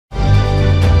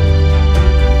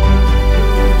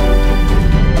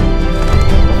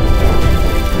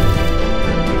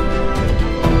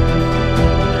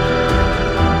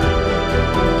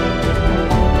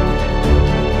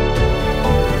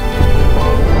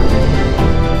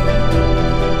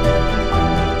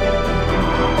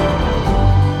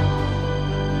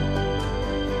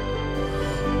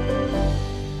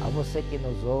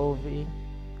ouve,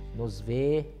 nos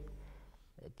vê.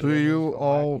 To you Queremos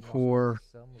informar all que who nós are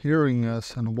começamos hearing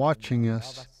us and uma watching nova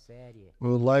us, série we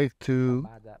would like to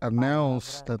chamada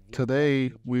announce Palavra, that Vida today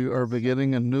e we are Edificação,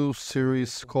 beginning a new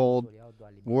series esse called tutorial do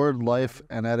alimento Word, Life, diário.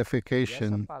 and E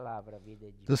essa Edification. palavra, vida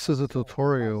e This is a edificação,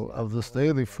 tutorial baseada of no this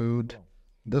daily Evangelho de food. João.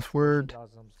 This Hoje word,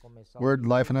 nós vamos começar o Word,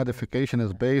 Life, and capítulo 1, Edification,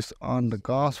 is based on the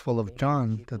Gospel of bem no John.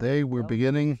 título, Today we're Não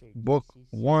beginning Book desperdice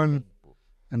seu 1, tempo.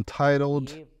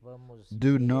 entitled E vamos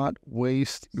Do ler Not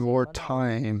Waste Your semanalmente.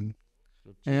 Time.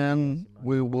 O título da And semana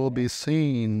we will be é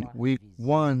seeing Uma week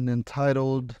Visão 1 de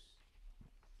entitled Deus.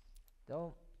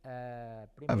 Então, A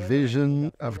primeiro,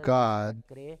 Vision segunda-feira, of a gente God. vai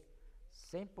crer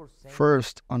 100%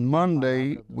 First, on na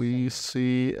Monday, palavra do we Senhor.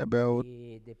 see about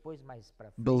E depois, mais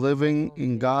para frente, believing nós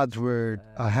vamos in ver God's Word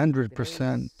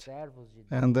três 100%. servos de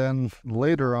And Deus then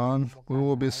later on, como we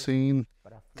will be canais seeing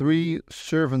para three fluir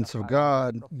servants essa of palavra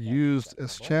God profética, used tá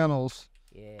as bom? channels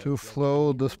to Que é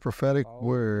flow this Pedro, prophetic Paulo e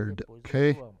word, depois o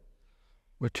okay? João.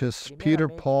 Which is Peter,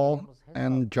 Primeiramente, Paul, queremos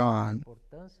and ressaltar a John.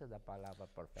 importância da palavra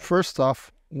profética. First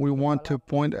off, we Porque a want to palavra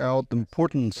point out the profética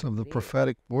importance se of the crê,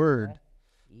 prophetic word, né?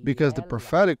 E because the ela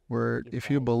prophetic word, que if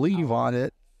you faz a believe on obra.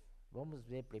 it, Vamos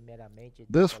ver primeiramente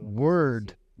this Tessalonicenses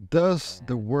word does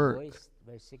the work. 2,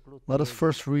 versículo Let us 13.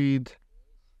 first read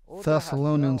Outra razão,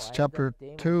 Thessalonians ainda chapter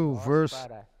temos 2, nós verse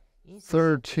para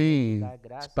insistentemente 13. dar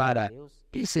graças a Para Deus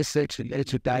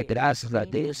incessantemente dar que, graças a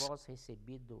tendo Deus vós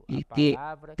recebido e a que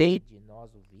palavra tem que de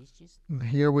nós ouvistes,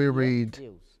 Here we e ante read,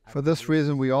 Deus, a For this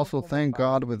reason we não also como thank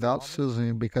God palavra de without homens,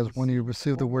 ceasing, because e when you sim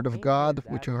received the como word of em God,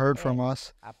 which you verdade heard é from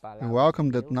us, a you palavra de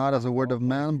welcomed it Deus, not as a a word qual of com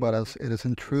man, but as efeito it is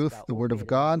in truth está the word of operando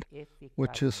God,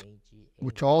 which eficazmente em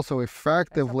which vós. also Essa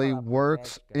effectively palavra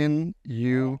works profética in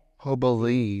you who de Deus,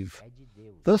 believe. é de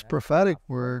Deus, This né? prophetic A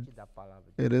word, fonte da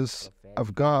palavra it is profética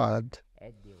of God.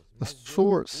 é Deus. The Mas Deus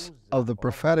source usa of the homens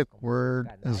prophetic como seus word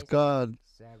is canais, God,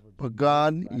 servos de but Deus,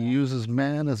 God para uses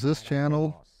man as his chegar até channel,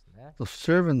 nós, né? the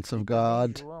servants E of também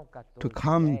God, João to 14,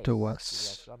 come 10, to queria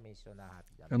us. só mencionar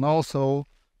And rapidamente, also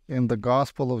in the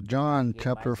Gospel of John, que é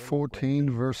chapter mais eloquente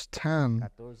 14, ainda. verse 10,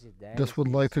 14, 10 just would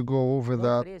like diz: to go over Não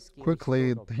that crês que eu quickly.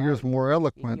 estou no Here's Pai more e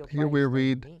que eloquent. o Here Pai we está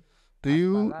em read, mim? Do As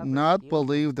you palavras not que eu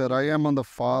vos believe that I digo, am on the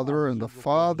não Father as and the digo por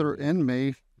Father mim in mesmo,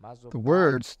 me? mas o The Pai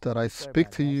words that I que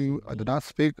speak to permanece you, em I do mim not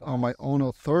speak on my faz own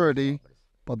as suas authority, obras.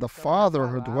 but the Então é a Father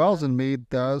who dwells palavra in me de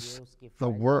does Deus que the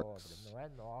faz a obra, works. não é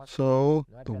nós, So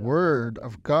não é the pela nossa Word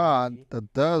of God habilidade, that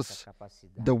nossa does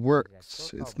capacidade, the mas é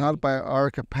works. It's not by totalmente our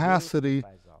Deus que capacity,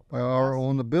 faz a obra. by our Mas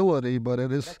own ability, but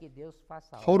it para is que Deus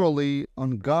faça a obra, totally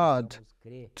on God precisamos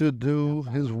crer to na do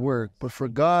His palavra work. But for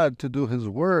 100%. God to do His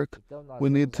work, Então nós we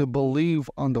need vamos to aqui believe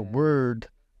on the Word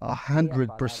crer a palavra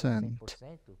 100%.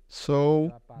 100%, So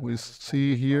então a we palavra está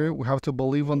see indo here, sua we obra. have to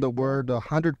believe on the Word Entretanto,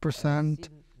 100%,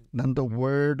 then the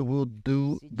Word will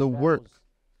do se the work. tivermos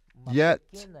uma Yet,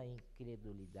 pequena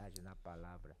incredulidade na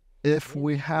palavra, if mesmo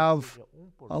we que have seja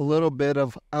a little 1%, bit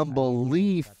of aí é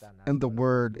onde unbelief Satanás, in the pela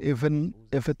Word, astúcia, even usa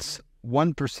if it's assim,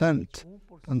 1%,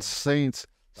 somente and 1%, saints,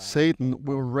 para Satan colocar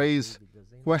will algumas raise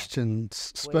dúvidas em nós.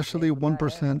 questions, Foi especially exemplo da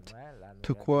Eva, 1%, não é? Lá no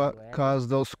to jardim do Éden, cause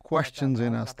those questions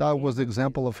in Satanás us. That was the apenas fez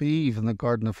example uma of Eve in the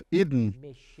Garden of Eden.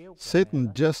 mexeu com Satan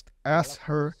ela just e ela asked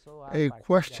her começou a a partir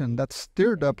question daí that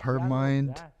stirred up her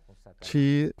mind. dialogar com Satanás.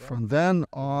 She, Então, from then nós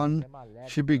on, temos alerta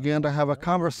she para began to nós, have a não podemos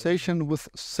conversation with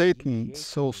de Satan. jeito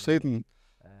So, nenhum Satan,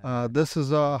 this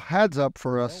is a heads up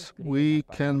for não us. crer We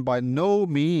na can palavra by no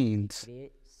profética e means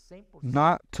crer 100%.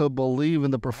 not to believe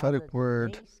in the Nada prophetic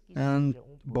word, nem que and seja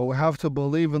but we 1%. have to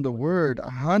believe in the word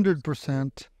Podemos apenas crer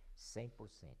 100%.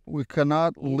 100%. We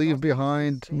cannot E leave nós temos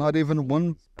que behind ser not even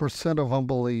simples para 1% of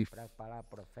unbelief. Para a palavra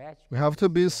profética, We have to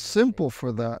be precisamos simple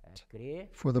for that. crer,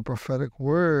 For the prophetic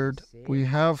word, we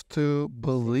have to ser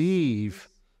believe,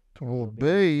 simples to e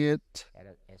obey obediente. it,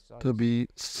 É só to isso. be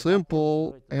E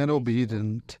simple Mateus 18, and 3,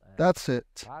 obedient. That's it.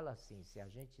 fala assim, se a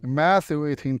gente In não Matthew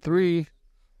converter, 18:3,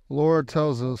 Lord nós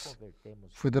tells não us,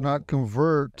 convertemos if we do como not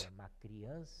convert, uma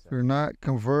criança, if we're not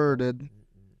converted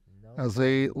não as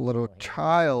a entraremos little no reino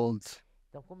dos céus. child,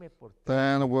 Então, como é importante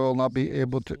then we'll not be sermos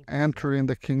able to simples, enter né? in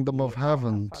the kingdom E of ao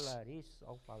heavens. falar isso,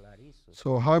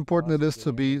 So how important nós it is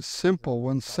to be queremos simple.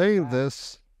 When saying ressaltar,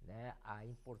 this, né, a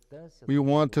importância we dos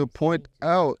want to point adolescentes, né?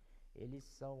 out Eles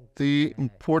são the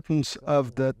importance são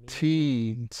of the meninos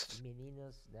teens. e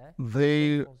meninas, né,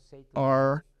 They sem conceito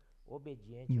are nenhum,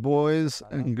 obediente ao que boys você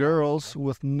and falar, girls né?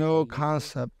 with É no isso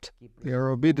concept. que They are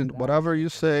precisamos obedient. mudar, Whatever you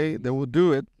say, they will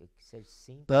do it. que ser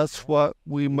simples, That's né? what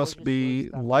we E must hoje o Senhor be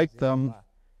está like fazendo them,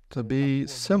 to está be formando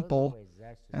simple.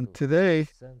 exército And today,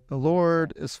 santo, the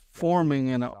Lord né? is De acordo forming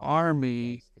com an Salmos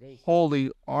army, 10:3.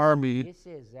 holy army, Esse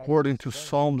exército according to santo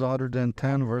Psalms 110,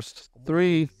 dado verse como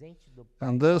 3. presente do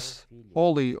And this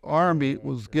holy army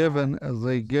was given as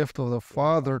a gift of the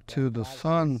Father to the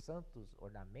Son.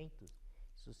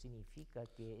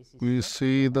 We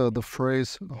see the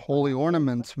phrase holy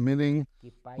ornaments, meaning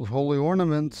those holy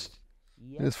ornaments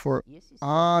is for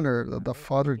honor that the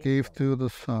Father gave to the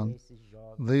Son.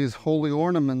 These holy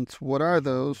ornaments, what are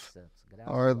those?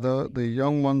 Are the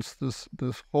young ones,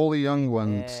 this holy young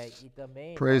ones.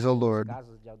 Praise the Lord.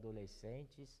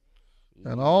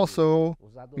 And also,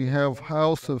 we have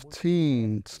house of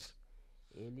teens.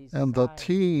 And the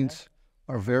teens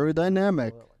are very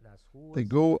dynamic. They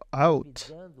go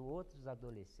out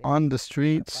on the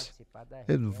streets,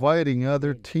 inviting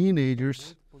other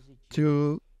teenagers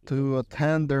to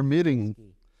attend their meeting.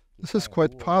 This is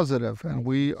quite positive, and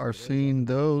we are seeing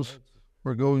those who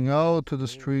are going out to the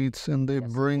streets, and they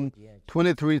bring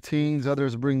 23 teens,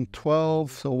 others bring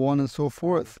 12, so on and so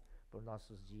forth.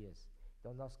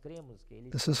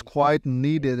 This is quite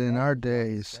needed in our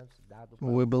days.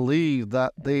 We believe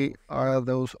that they are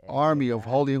those army of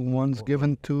holy ones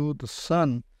given to the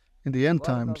Son in the end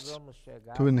times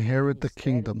to inherit the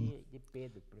kingdom.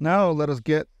 Now let us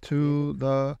get to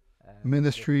the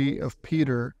ministry of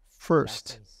Peter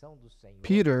first.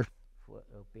 Peter,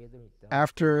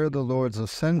 after the Lord's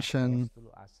ascension,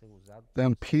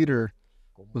 then Peter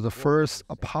was the first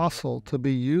apostle to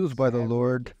be used by the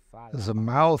Lord as the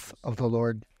mouth of the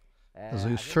Lord, as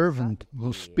a servant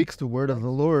who speaks the word of the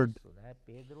Lord.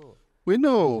 We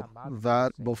know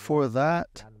that before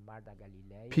that,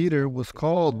 Peter was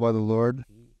called by the Lord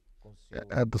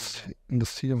in the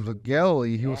Sea of the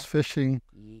Galilee. He was fishing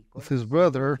with his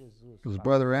brother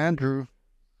Andrew,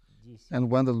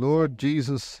 and when the Lord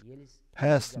Jesus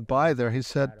passed by there, he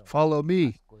said, "Follow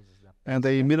me." And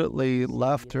they immediately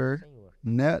left their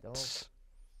nets,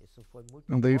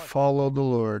 and they followed the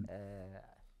Lord.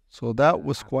 So that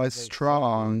was quite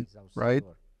strong, right?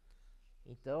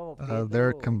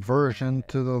 Their conversion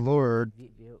to the Lord.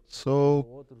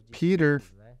 So Peter,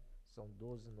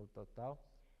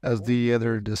 as the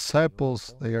other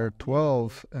disciples, they are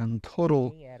 12 in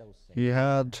total. He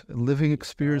had a living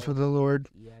experience with the Lord.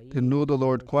 They knew the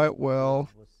Lord quite well.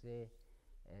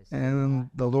 And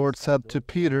the Lord said to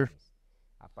Peter,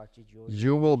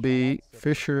 "You will be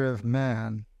fisher of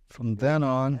men. From then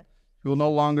on, you will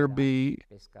no longer be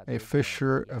a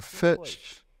fisher of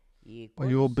fish, but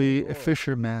you will be a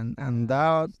fisherman." And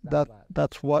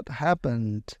that's what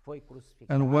happened.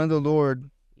 And when the Lord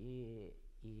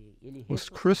was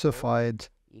crucified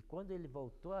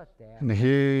and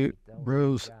he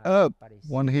rose up,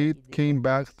 when he came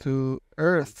back to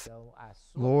earth,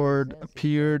 Lord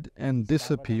appeared and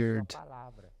disappeared.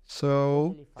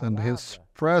 So then his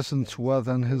presence was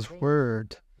in his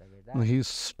word. When he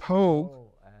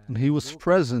spoke, and he was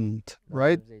present,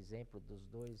 right?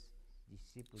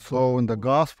 So in the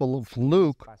Gospel of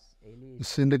Luke, you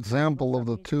see an example of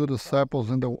the two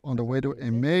disciples on the way to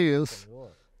Emmaus.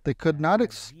 They could not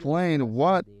explain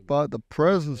what, but the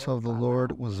presence of the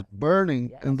Lord was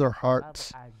burning in their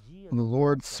hearts. When the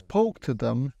Lord spoke to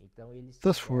them,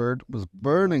 this word was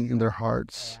burning in their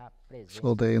hearts.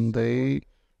 So then they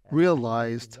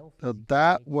realized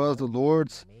that was the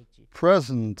Lord's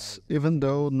presence, even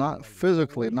though not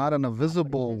physically, not in a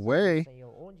visible way,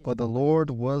 but the Lord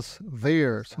was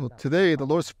there. So today, the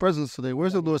Lord's presence today,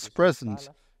 where's the Lord's presence?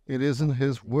 It is in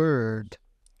His Word.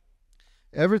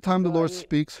 Every time the Lord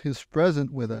speaks, He's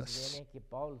present with us.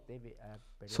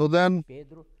 So then,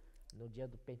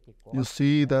 you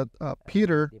see that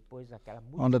Peter,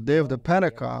 on the day of the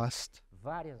Pentecost,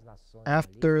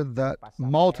 after that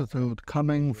multitude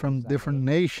coming from different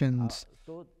nations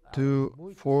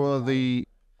for the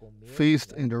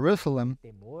feast in Jerusalem,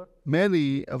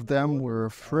 many of them were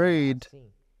afraid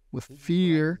with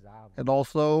fear, and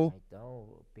also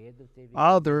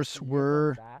others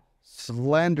were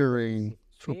slandering.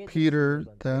 So Peter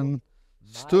then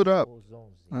stood up,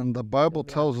 and the Bible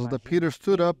tells us that Peter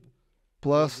stood up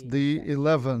plus the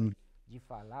 11.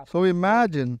 So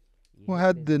imagine who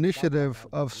had the initiative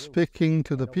of speaking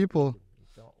to the people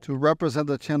to represent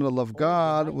the channel of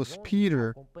God was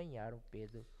Peter.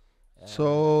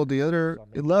 So the other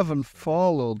 11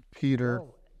 followed Peter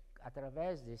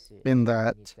in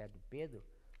that.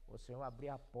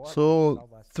 So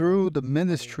through the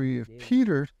ministry of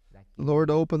Peter, the Lord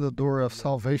opened the door of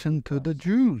salvation to the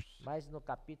Jews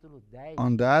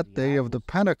on that day of the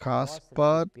Pentecost.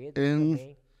 But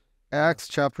in Acts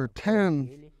chapter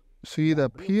 10, see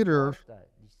that Peter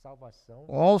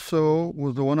also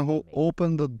was the one who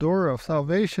opened the door of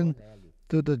salvation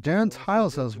to the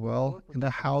Gentiles as well in the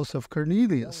house of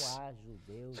Cornelius.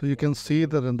 So you can see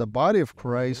that in the body of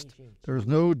Christ, there is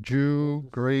no Jew,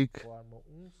 Greek,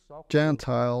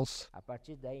 Gentiles. A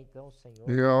partir daí, então, o Senhor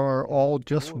We are all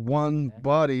just corpo, one né?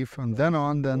 body. From then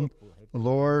on, then Corpo the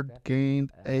Lord representa,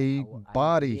 gained a a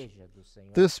body. igreja do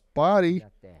Senhor This body na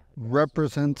terra. Graças ao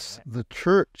represents Senhor, né? the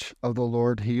church of the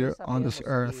Lord here Nós on this sabemos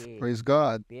earth. que Praise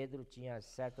God. Pedro tinha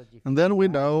certa And then we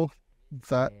dificuldade, know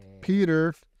that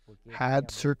Peter porque had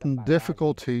tinha certain muita bagagem,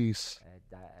 difficulties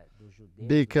dos judeus,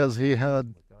 because he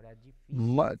had então era difícil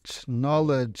much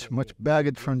knowledge, much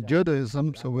baggage from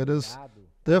Judaism, so it is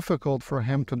difficult for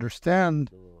him to understand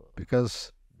do,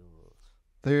 because do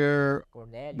there,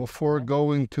 Cornélio, before né?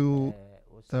 going to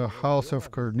O the Senhor house deu of uma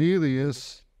visão,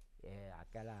 Cornelius,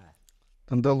 aquela,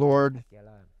 then the Lord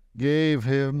aquela, gave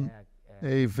him né,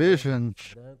 a vision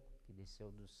branco que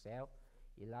desceu do céu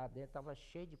e lá dentro estava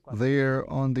cheio de there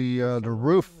on the Senhor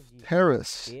roof mesmo disse,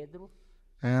 terrace, Pedro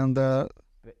and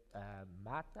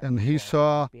mata and e he come.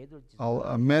 saw Pedro diz,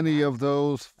 many "Mata of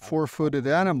those four-footed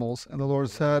animals, and the Lord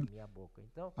said, minha boca."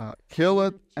 Então, kill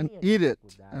it Pedro and tinha eat it.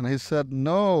 dificuldade, And he said,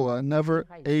 no, I never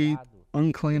ate enraizado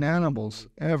unclean dentro animals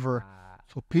dele ever. a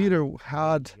So Peter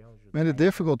had religião many judaica,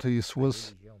 difficulties. a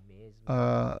Was religião mesmo,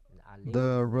 uh, a lei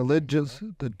the de Moisés, religious,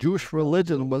 né? the Jewish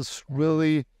religion was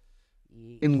really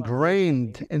E uma vez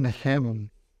ingrained também, in quando,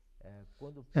 him,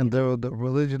 quando and Pedro the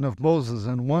religion of Moses.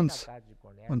 And foi na once, casa de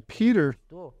Cornélio, when quando Peter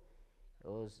voltou,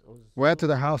 os went to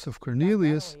the judeus house of indagaram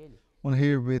Cornelius, ele. when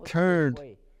he Você returned,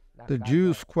 foi na the casa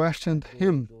Jews questioned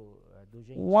him, do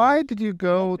gentio, why did you não é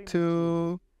go permitido.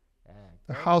 to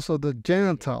the Então, house of the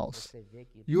Gentiles? você vê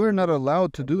que You are not Pedro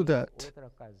allowed to do também, that. outra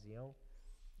ocasião,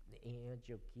 em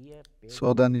Antioquia,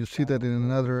 So Pedro then you see estava that in com os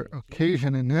another gentios,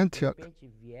 occasion in de Antioch, repente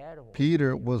vieram os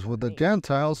Peter judeus was with the também,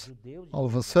 Gentiles. judeus de All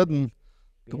of a Jerusalém. sudden,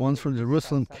 the Pedro ones from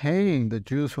Jerusalem came, the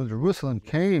Jews from Jerusalem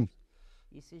came.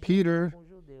 e se juntou Peter com os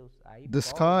judeus. Aí Paulo,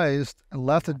 disguised and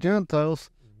left the Gentiles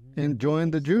and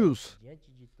joined the Jews.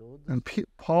 diante de todos, And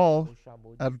Paul, o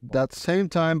chamou de at that same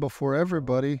time, before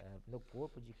everybody, no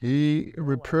corpo de he Cristo, não há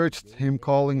reproached judeu, him, nem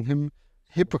calling him somos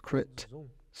hypocrite. todos um.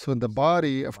 So in the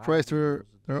body of Christ, there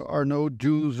are no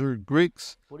Jews or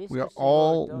Greeks. We are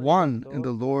all one in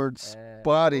the Lord's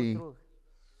body. Outro,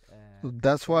 So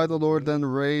that's why the Lord then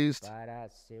raised para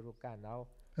ser o canal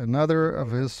another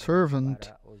of his servant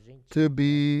para os gentios, to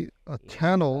be a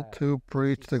channel to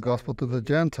preach the gospel to the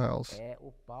Gentiles. é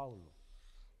o Paulo.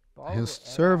 His Paulo era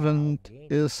servant alguém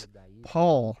do is judaísmo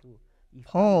Paul. e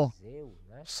Paul, fariseu,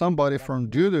 né? somebody Era from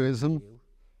muito Judaism, judeu.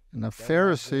 and a Então,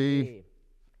 Pharisee. ele,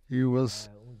 He was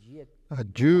dia, a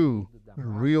Jew, do a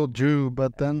Damasco, real Jew,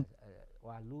 but then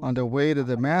a luz on the way to apareceu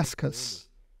pra Damascus,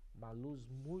 ele, uma luz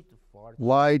muito forte,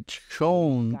 light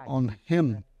shone on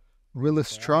him, really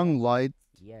strong light.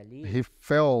 e ali He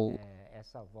fell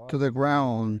essa voz to the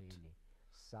ground, dele,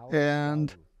 Saulo, and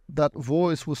Saulo. that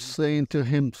voice was saying to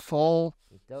him, Saul,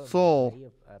 Então, Saul,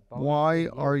 aí, Paulo why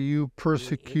entendeu are you que ele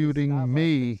persecuting estava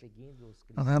me? perseguindo os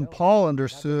And then cristãos, Paul na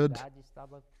understood verdade,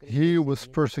 estava he was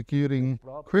perseguindo persecuting o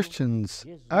próprio Christians.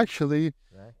 Jesus, Actually,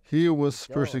 né? he was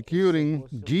Então, persecuting secou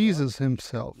seu Jesus olho,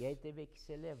 himself. E aí teve que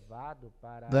ser levado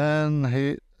para, Then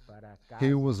para a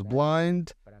he casa, was né?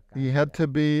 blind. Para a He casa had to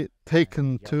be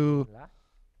taken de to alguém lá.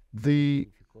 the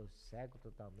Ele ficou cego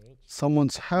totalmente.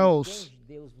 someone's E house quem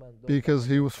Deus mandou because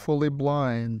para he was fazer fully isso?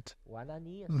 blind. O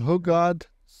Ananias. And who God E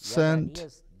sent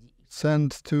Ananias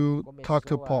to talk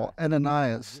to começou Paul? a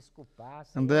Ananias. desculpar,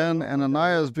 And Senhor, then não, manda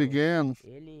Ananias outro. began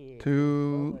Ele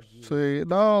to tem fama de say,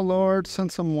 no, Lord,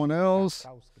 send someone else.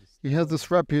 atacar os He has this cristãos,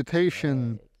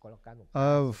 reputation colocar no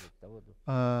of cárcere e tudo.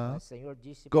 uh, Mas o Senhor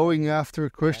disse para going ele, after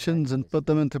Christians and put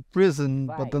them into prison.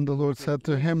 But then the Lord said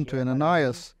to him, to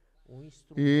Ananias,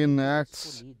 in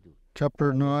Acts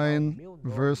chapter 9,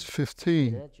 verse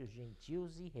 15,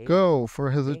 go,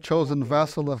 for he is a chosen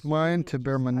vessel of mine to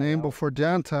bear my name before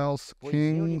Gentiles,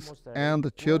 kings, and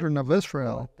the children of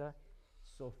Israel.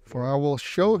 For I will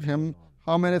show him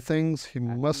how many things he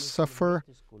must suffer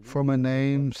for my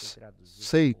name's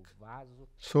sake.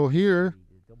 So here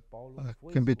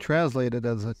can be translated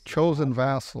as a chosen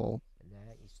vassal.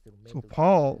 So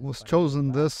Paul was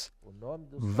chosen this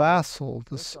vassal,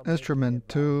 this instrument,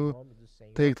 to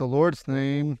take the Lord's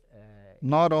name,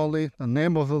 not only the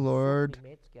name of the Lord,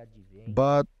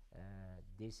 but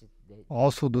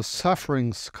also the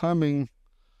sufferings coming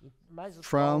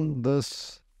from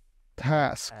this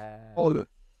task.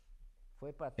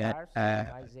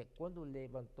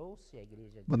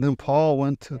 But then Paul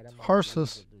went to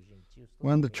Tarsus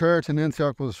when the church in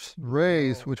Antioch was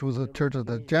raised, which was a church of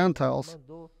the Gentiles.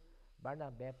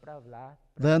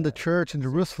 Then the church in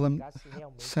Jerusalem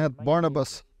sent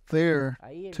Barnabas there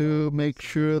to make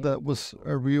sure that was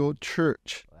a real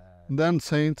church. And then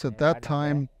saints, at that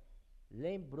time,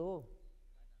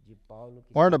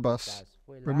 Barnabas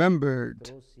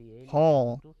remembered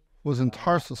Paul was in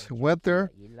Tarsus. He went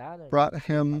there, brought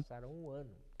him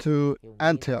to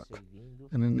Antioch.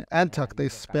 And in Antioch, they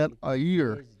spent a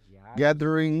year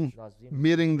gathering,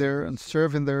 meeting there, and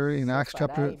serving there. In Acts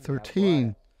chapter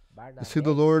 13, you see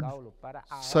the Lord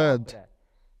said,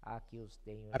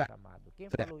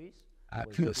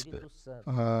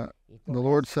 the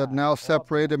Lord said, now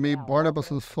separate me Barnabas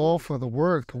and Saul for the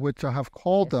work to which I have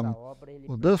called them.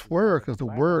 Well, this work is the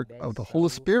work of the Holy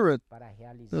Spirit.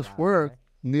 This work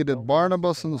needed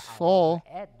Barnabas and Saul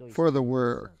for the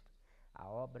work.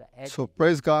 So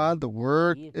praise God, the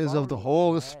work is of the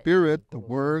Holy Spirit, the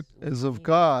work is of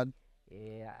God.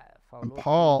 And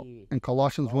Paul in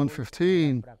Colossians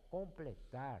 1:15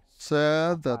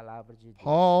 said that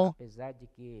Paul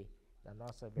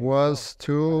was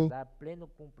to,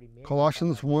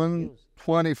 Colossians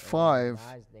 1:25,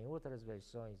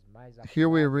 here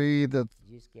we read that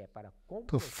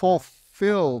to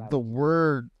fulfill the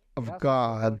word of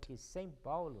God.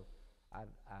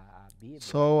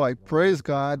 So I praise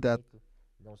God that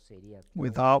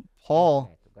without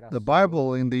Paul, the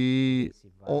Bible in the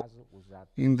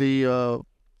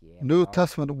New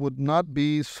Testament would not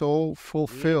be so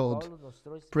fulfilled.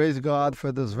 Praise God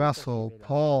for this vessel,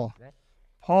 Paul.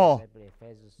 Paul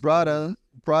brought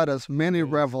us many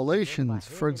revelations.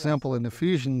 For example, in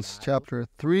Ephesians chapter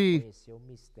 3,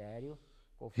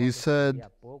 he said,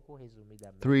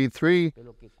 3:3,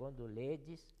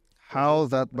 how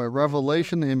that by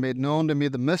revelation he made known to me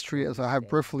the mystery, as I have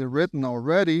briefly written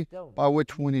already, by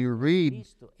which when you read,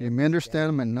 you may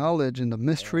understand my knowledge in the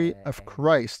mystery of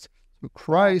Christ. So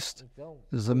Christ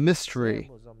is a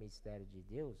mystery.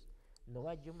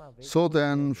 So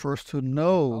then, for us to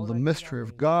know the mystery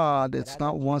of God, it's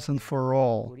not once and for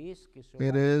all.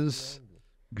 It is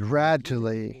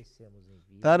gradually.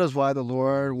 That is why the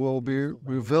Lord will be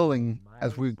revealing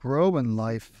as we grow in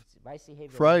life.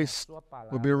 Christ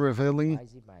will be revealing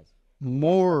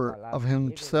more of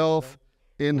himself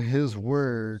in his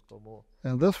word.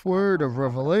 And this word of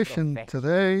revelation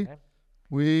today,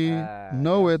 we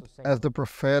know it as the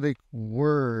prophetic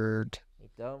word.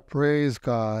 Praise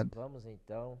God.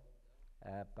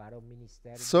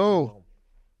 So,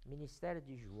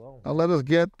 now let us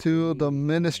get to the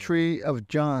ministry of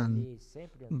John.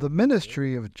 The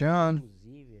ministry of John,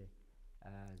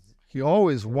 he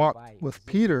always walked with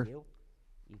Peter.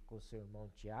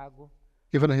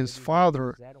 Even his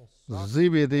father,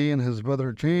 Zebedee, and his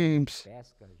brother James,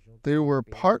 they were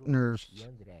partners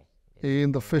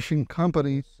in the fishing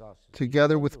company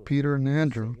together with Peter and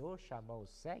Andrew.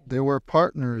 They were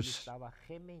partners.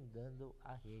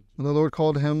 When the Lord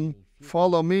called him,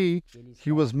 follow me,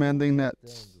 he was mending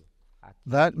nets.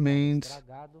 That means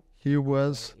he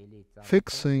was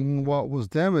fixing what was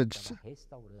damaged.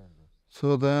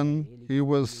 So then he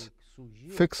was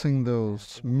fixing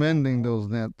those, mending those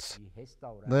nets.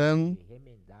 Then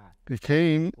he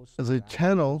came as a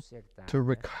channel to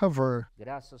recover,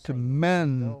 to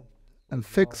mend and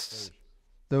fix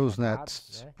those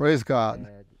nets. Praise God.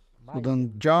 So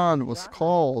then John was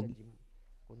called.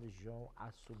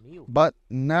 But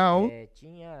now,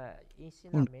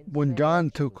 when John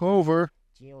took over,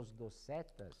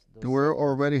 there were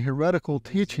already heretical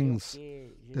teachings.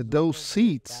 The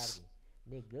Docetes,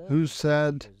 who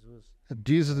said that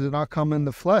Jesus did not come in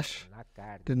the flesh,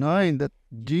 denying that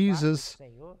Jesus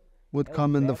would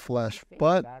come in the flesh.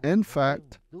 But in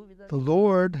fact, the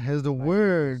Lord has the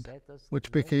Word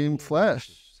which became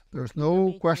flesh. There's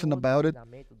no question about it.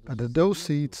 But the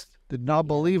Docetes did not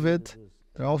believe it.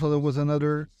 There was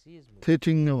another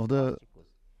teaching of the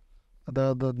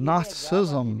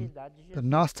Gnosticism, the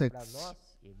Gnostics.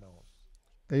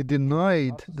 They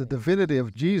denied the divinity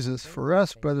of Jesus. For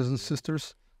us, brothers and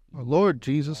sisters, our Lord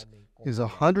Jesus is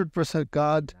 100%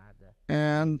 God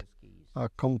and a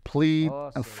complete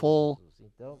and full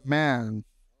man.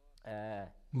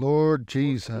 Lord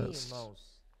Jesus.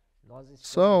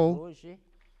 So,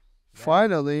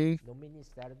 finally,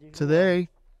 today,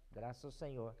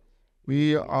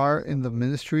 we are in the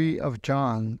ministry of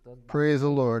John. Praise the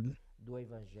Lord.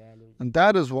 And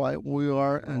that is why we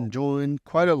are enjoying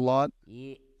quite a lot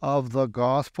of the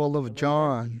Gospel of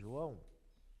John.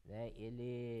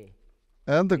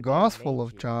 And the Gospel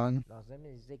of John,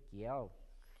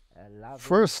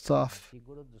 first off,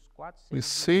 we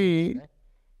see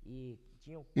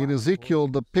in Ezekiel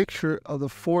the picture of the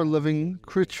 4 living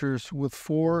creatures with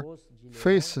 4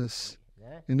 faces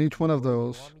in each one of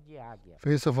those.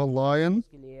 Face of a lion,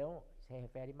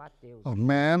 of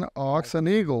man, ox, and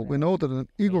eagle. We know that an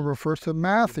eagle refers to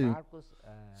Matthew,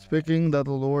 speaking that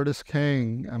the Lord is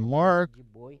king. And Mark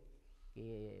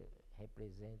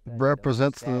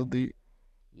represents the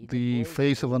the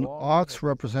face of an ox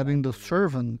representing the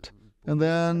servant, and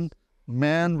then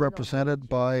man represented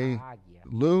by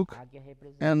Luke,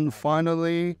 and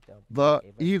finally the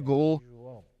eagle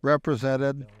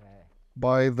represented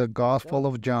by the Gospel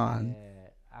of John.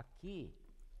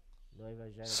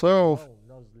 So,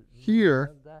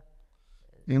 here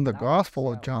in the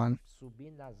Gospel of John,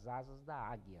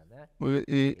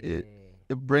 it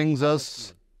brings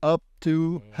us up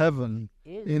to heaven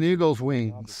in eagle's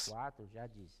wings.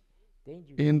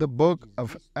 In the book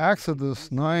of Exodus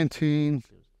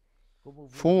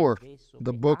 19:4,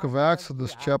 the book of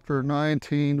Exodus chapter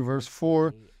 19 verse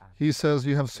 4, he says,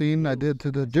 "You have seen I did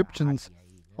to the Egyptians,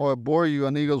 how I bore you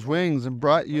on eagle's wings and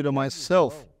brought you to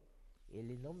myself."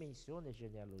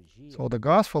 So the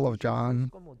Gospel of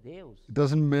John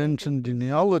doesn't mention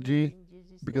genealogy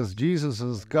because Jesus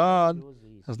is God,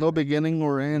 has no beginning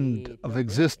or end of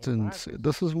existence.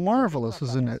 This is marvelous,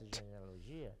 isn't it?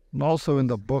 And also in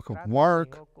the book of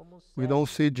Mark, we don't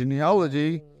see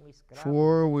genealogy,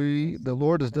 for the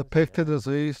Lord is depicted as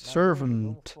a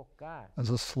servant, as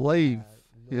a slave.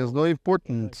 He has no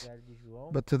importance.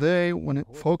 But today, when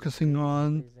focusing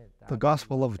on the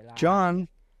Gospel of John,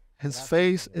 his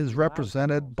face is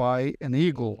represented by an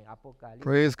eagle.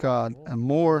 Praise God. And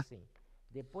more,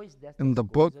 in the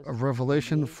book of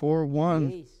Revelation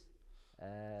 4:1,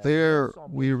 there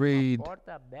we read,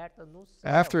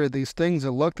 "After these things I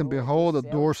looked, and behold, a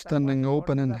door standing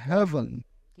open in heaven."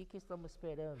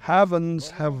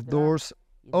 Heavens have doors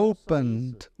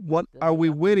opened. What are we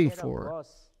waiting for?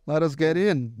 Let us get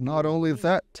in. Not only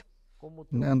that,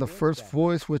 and the first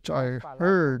voice which I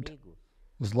heard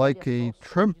was like a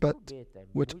trumpet,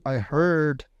 which I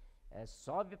heard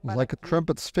was like a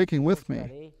trumpet speaking with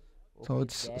me. So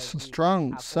it's a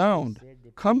strong sound.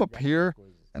 Come up here,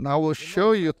 and I will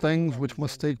show you things which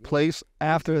must take place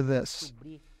after this.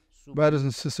 Brothers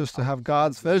and sisters, to have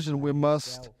God's vision, we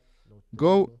must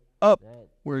go up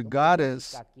where God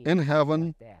is, in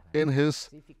heaven, in his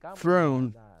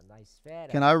throne.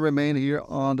 Can I remain here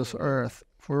on this earth?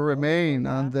 If we remain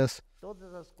on this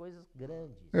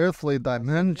earthly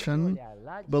dimension,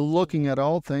 but looking at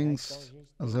all things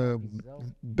as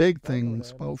big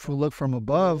things, but if we look from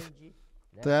above,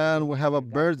 then we have a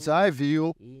bird's eye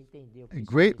view, a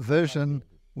great vision.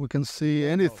 We can see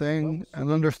anything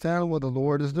and understand what the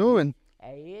Lord is doing.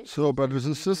 So, brothers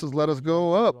and sisters, let us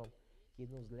go up.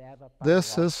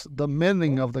 This is the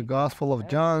meaning of the Gospel of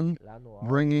John,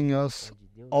 bringing us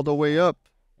all the way up.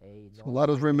 So let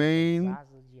us remain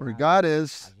where God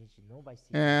is,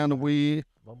 and we,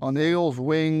 on eagle's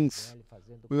wings,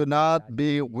 we will not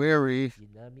be weary.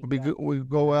 We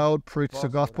go out, preach the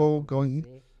gospel,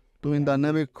 doing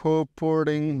dynamic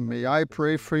co-porting. May I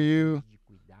pray for you?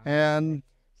 And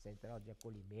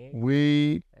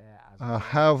we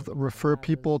refer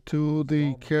people to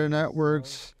the care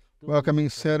networks, welcoming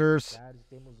centers,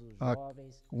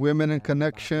 women in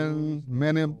connection,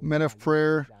 men of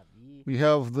prayer. We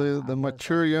have the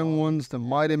mature young ones, the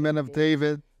mighty men of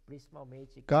David,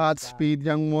 Godspeed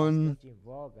young one.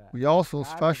 We also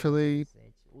especially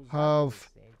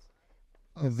have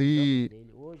the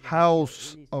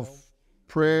house of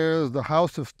prayers, the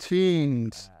house of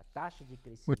teens,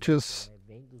 which is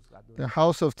the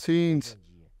house of teens,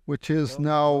 which is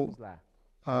now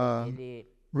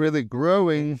really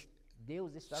growing.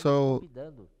 So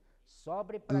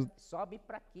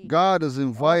God is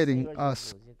inviting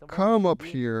us, come up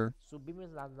here,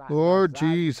 Lord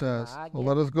Jesus. Well,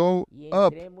 let us go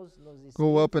up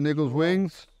in eagle's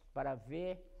wings. Let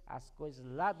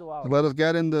us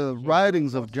get in the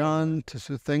writings of John to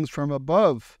see things from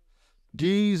above.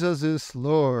 Jesus is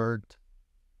Lord.